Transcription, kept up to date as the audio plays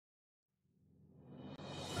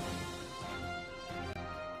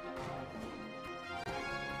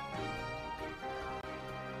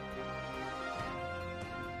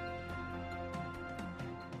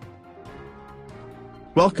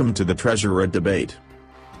Welcome to the Treasurer debate.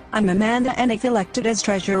 I'm Amanda, and if elected as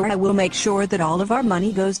treasurer, I will make sure that all of our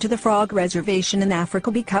money goes to the frog reservation in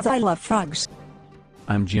Africa because I love frogs.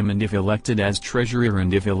 I'm Jim, and if elected as treasurer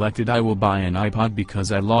and if elected I will buy an iPod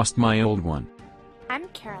because I lost my old one. I'm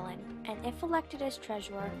Carolyn, and if elected as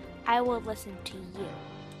treasurer, I will listen to you.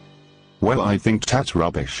 Well, I think that's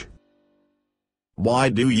rubbish. Why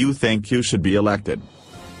do you think you should be elected?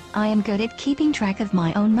 I am good at keeping track of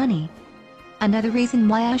my own money. Another reason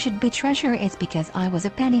why I should be treasurer is because I was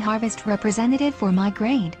a penny harvest representative for my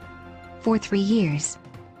grade. For 3 years.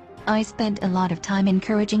 I spent a lot of time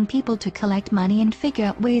encouraging people to collect money and figure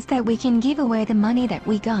out ways that we can give away the money that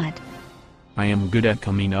we got. I am good at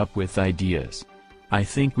coming up with ideas. I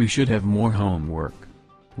think we should have more homework.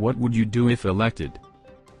 What would you do if elected?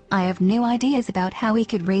 I have new ideas about how we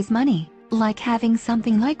could raise money, like having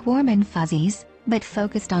something like Warm and Fuzzies, but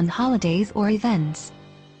focused on holidays or events.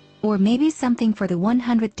 Or maybe something for the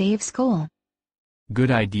 100th day of school.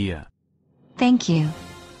 Good idea. Thank you.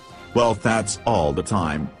 Well, that's all the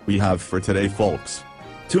time we have for today, folks.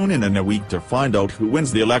 Tune in a week to find out who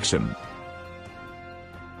wins the election.